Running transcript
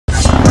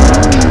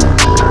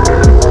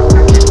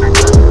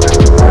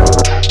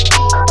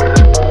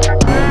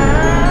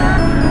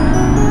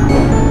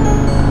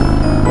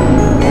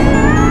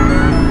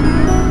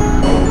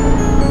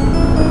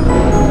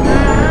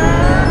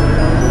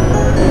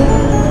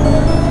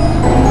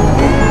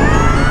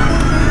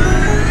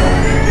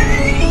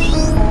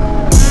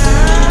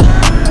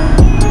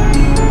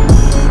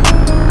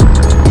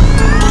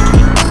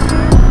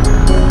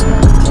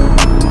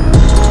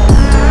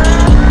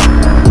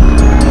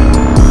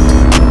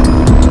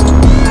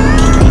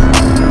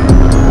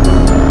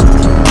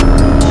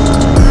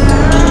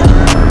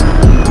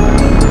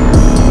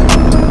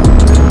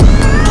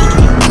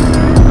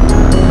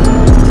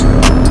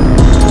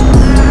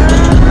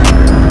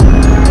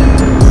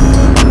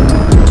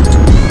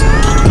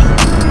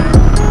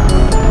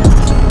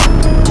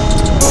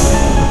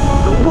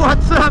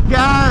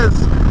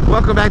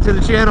back to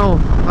the channel.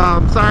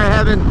 Sorry I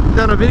haven't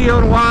done a video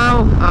in a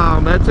while.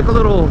 I took a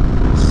little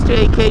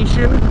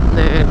staycation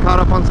and caught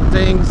up on some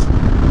things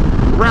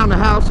around the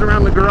house,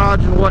 around the garage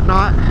and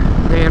whatnot,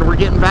 and we're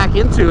getting back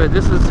into it.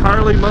 This is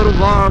Harley Moto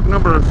Vlog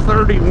number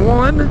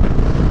 31,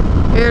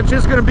 and it's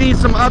just going to be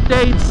some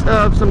updates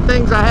of some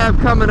things I have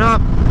coming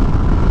up.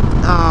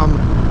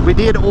 We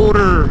did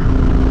order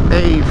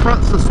a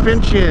front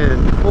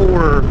suspension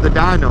for the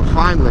Dyna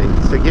finally,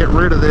 to get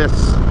rid of this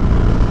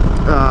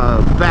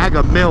bag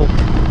of milk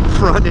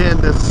front end,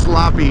 this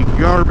sloppy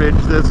garbage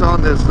that's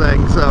on this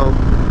thing. So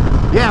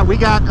yeah, we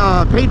got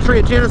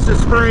Patriot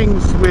Genesis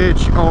springs,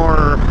 which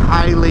are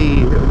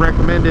highly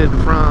recommended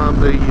from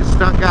the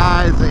stunt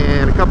guys,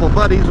 and a couple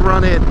buddies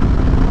run it,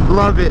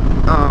 love it.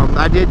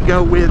 I did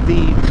go with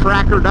the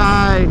Tracker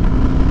Die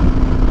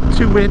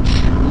 2-inch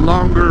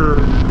longer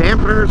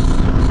dampeners,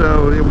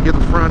 so it will get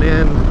the front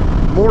end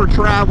more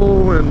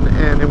travel,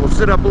 and it will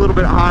sit up a little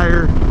bit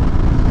higher,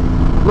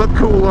 look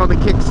cool on the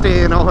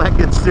kickstand, all that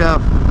good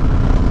stuff.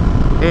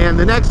 And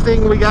the next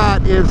thing we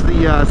got is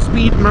the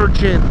Speed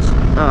Merchant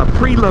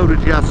preload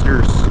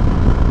adjusters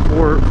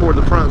for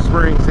the front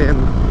springs, and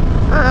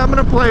I'm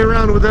gonna play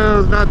around with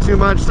those, not too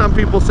much. Some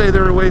people say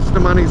they're a waste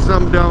of money,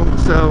 some don't,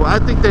 so I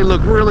think they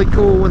look really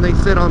cool when they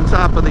sit on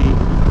top of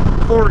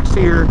the forks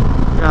here.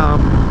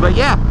 But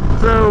yeah,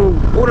 so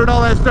ordered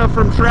all that stuff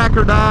from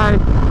Tracker Die.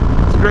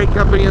 It's a great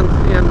company in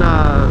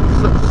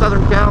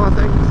Southern Cal, I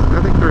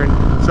think they're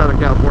in Southern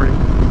California.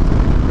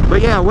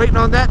 But yeah, waiting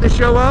on that to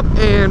show up,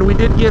 and we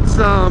did get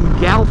some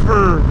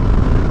Galfer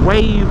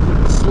wave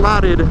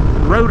slotted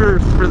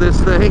rotors for this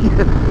thing.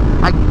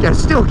 I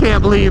still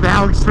can't believe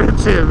how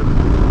expensive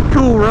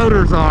cool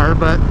rotors are,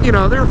 but you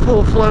know, they're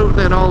full float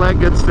and all that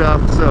good stuff,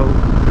 so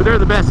they're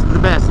the best of the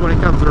best when it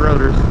comes to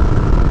rotors.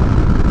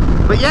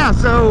 But yeah,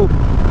 so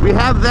we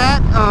have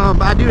that.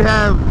 I do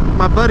have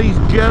my buddy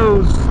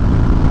Joe's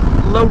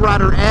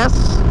Lowrider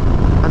S.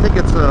 I think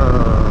it's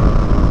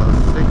a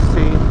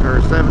 16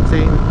 or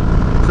 17.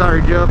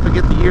 Sorry, Joe, if I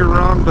get the year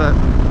wrong, but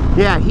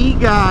yeah, he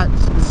got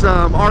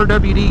some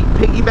RWD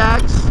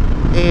piggybacks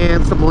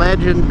and some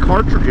Legend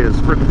cartridges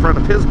for the front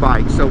of his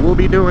bike. So we'll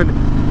be doing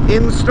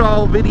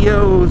install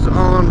videos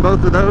on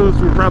both of those.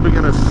 We're probably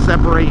going to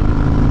separate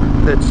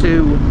the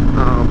two.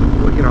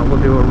 You know,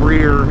 we'll do a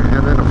rear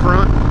and then a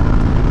front.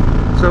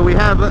 So we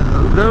have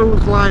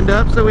those lined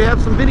up. So we have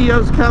some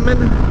videos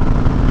coming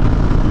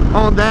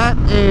on that,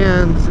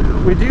 and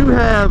we do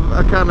have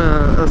a kind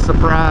of a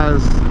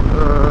surprise,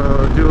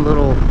 do a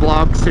little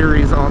vlog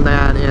series on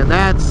that, and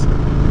that's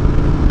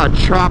a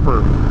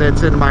chopper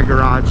that's in my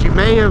garage. You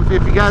may have,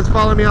 if you guys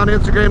follow me on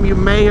Instagram, you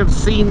may have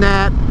seen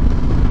that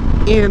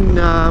in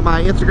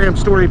my Instagram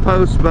story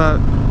post, but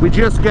we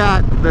just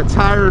got the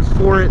tires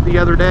for it the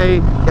other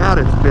day. God,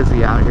 it's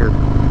busy out here.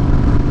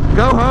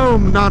 Go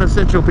home,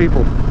 non-essential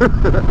people.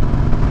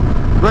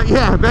 But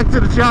yeah, back to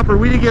the chopper.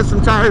 We did get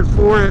some tires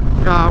for it.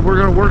 We're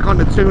going to work on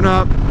the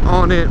tune-up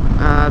on it.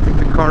 I think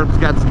the carb's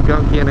got some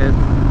gunk in it.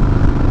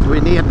 We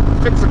need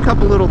to fix a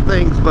couple little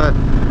things, but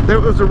there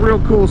was a real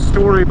cool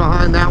story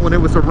behind that one.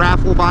 It was a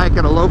raffle bike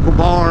at a local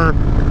bar,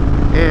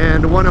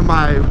 and one of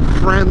my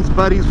friends,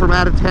 buddies from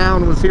out of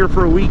town, was here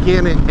for a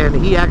weekend, and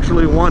he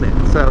actually won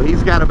it. So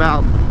he's got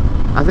about,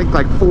 I think,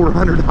 like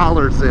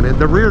 $400 in it.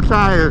 The rear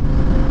tire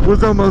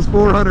was almost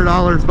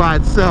 $400 by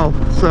itself.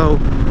 So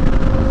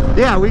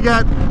yeah, we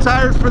got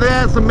tires for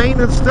that, some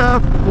maintenance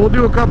stuff. We'll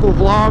do a couple of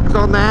vlogs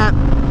on that,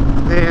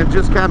 and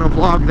just kind of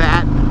vlog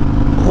that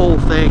whole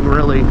thing,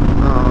 really.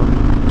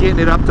 Getting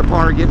it up to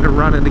par, getting it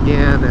running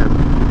again.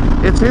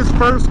 And it's his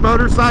first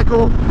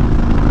motorcycle,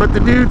 but the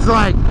dude's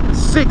like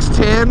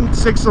 6'10",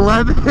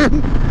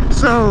 6'11",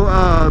 so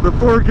the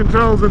forward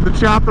controls and the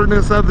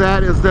chopperness of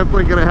that is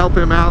definitely going to help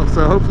him out.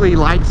 So hopefully he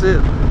likes it,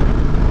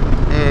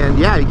 and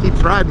yeah, he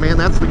keeps riding, man.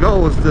 That's the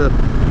goal, is to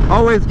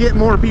always get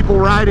more people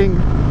riding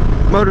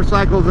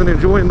motorcycles and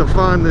enjoying the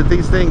fun that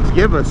these things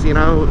give us, you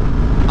know,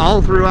 all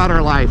throughout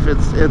our life.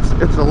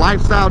 It's a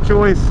lifestyle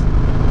choice,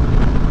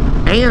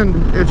 and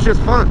it's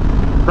just fun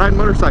riding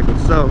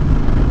motorcycles. So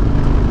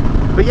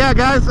but yeah,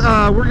 guys,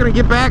 we're gonna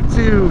get back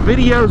to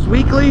videos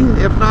weekly,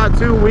 if not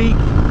 2 a week.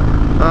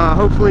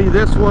 Hopefully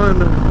this one,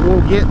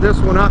 we'll get this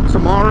one up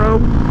tomorrow,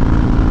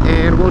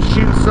 and we'll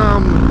shoot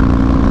some,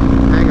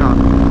 hang on.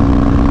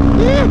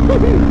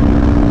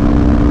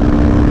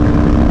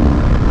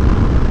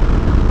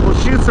 We'll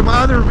shoot some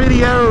other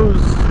videos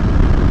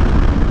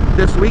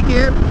this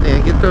weekend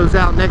and get those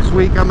out next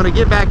week. I'm gonna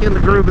get back in the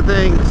groove of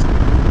things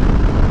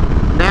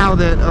now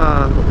that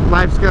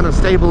life's kind of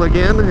stable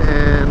again,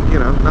 and you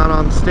know, not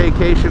on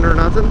staycation or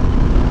nothing.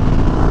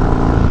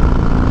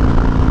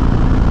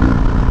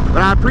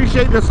 But I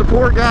appreciate the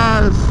support,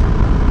 guys.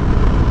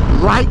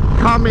 Like,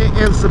 comment,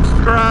 and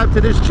subscribe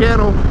to this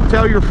channel.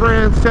 Tell your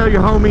friends, tell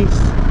your homies,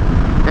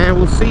 and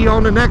we'll see you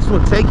on the next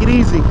one. Take it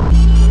easy.